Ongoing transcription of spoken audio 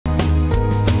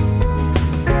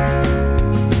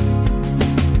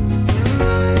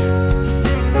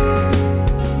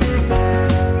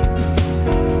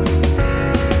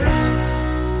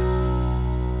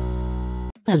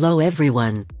Hello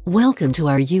everyone, welcome to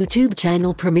our YouTube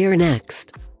channel Premiere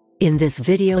Next. In this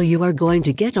video you are going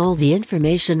to get all the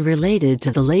information related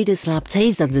to the latest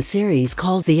updates of the series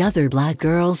called The Other Black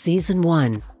Girl Season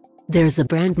 1. There's a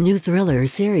brand new thriller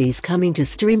series coming to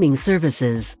streaming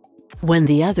services. When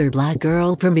The Other Black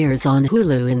Girl premieres on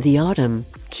Hulu in the autumn,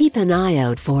 keep an eye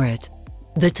out for it.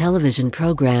 The television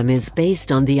program is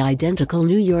based on the identical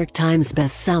New York Times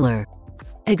bestseller.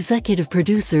 Executive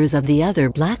producers of The Other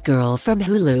Black Girl from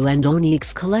Hulu and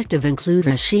Onyx Collective include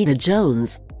Rashida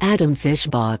Jones, Adam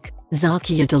Fishbach,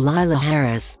 Zakia Delilah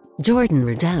Harris, Jordan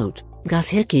Ridout, Gus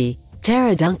Hickey,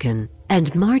 Tara Duncan,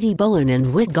 and Marty Bowen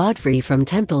and Whit Godfrey from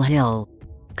Temple Hill.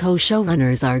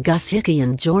 Co-showrunners are Gus Hickey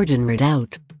and Jordan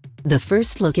Ridout. The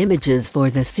first-look images for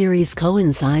the series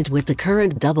coincide with the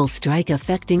current double strike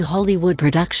affecting Hollywood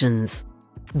productions.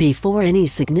 Before any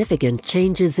significant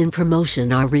changes in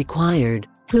promotion are required,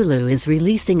 Hulu is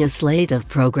releasing a slate of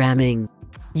programming.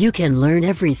 You can learn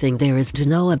everything there is to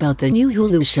know about the new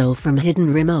Hulu show from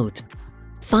Hidden Remote.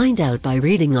 Find out by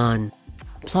reading on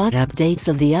plot updates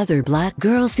of The Other Black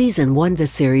Girl Season 1. The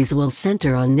series will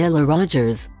center on Nella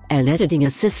Rogers, an editing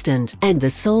assistant and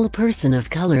the sole person of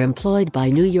color employed by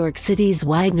New York City's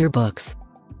Wagner Books.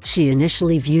 She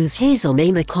initially views Hazel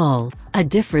Mae McCall, a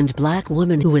different black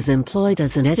woman who was employed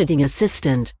as an editing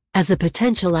assistant, as a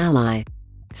potential ally.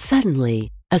 Suddenly,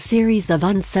 a series of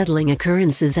unsettling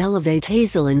occurrences elevate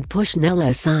Hazel and push Nella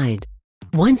aside.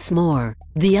 Once more,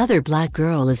 The Other Black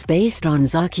Girl is based on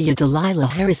Zakia Delilah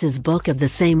Harris's book of the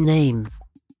same name.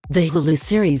 The Hulu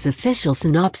series official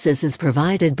synopsis is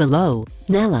provided below.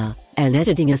 Nella, an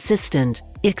editing assistant,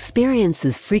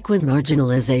 experiences frequent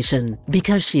marginalization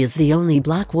because she is the only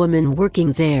black woman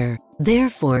working there.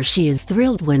 Therefore she is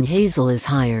thrilled when Hazel is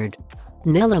hired.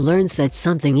 Nella learns that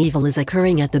something evil is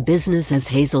occurring at the business as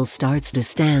Hazel starts to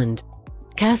stand.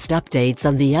 Cast updates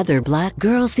of The Other Black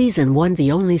Girl Season 1.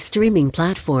 The only streaming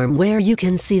platform where you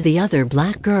can see The Other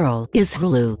Black Girl is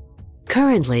Hulu.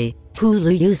 Currently,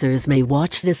 Hulu users may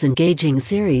watch this engaging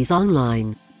series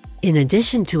online. In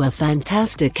addition to a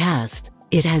fantastic cast,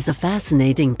 it has a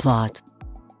fascinating plot.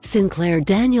 Sinclair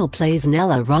Daniel plays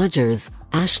Nella Rogers,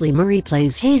 Ashley Murray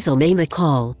plays Hazel Mae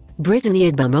McCall,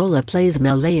 Brittany Agbamola plays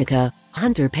Malaika,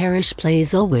 Hunter Parrish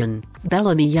plays Owen,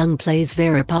 Bellamy Young plays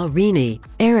Vera Paurini,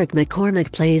 Eric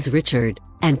McCormack plays Richard,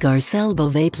 and Garcelle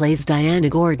Beauvais plays Diana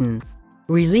Gordon.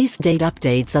 Release date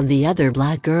updates of The Other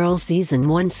Black Girl Season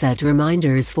 1. Set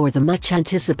reminders for the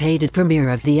much-anticipated premiere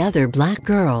of The Other Black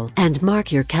Girl and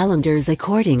mark your calendars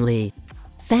accordingly.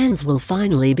 Fans will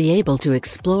finally be able to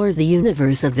explore the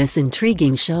universe of this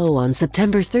intriguing show on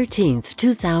September 13,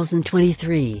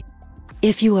 2023.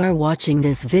 If you are watching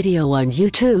this video on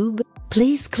YouTube,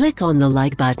 please click on the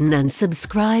like button and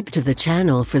subscribe to the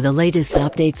channel for the latest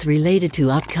updates related to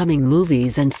upcoming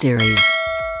movies and series.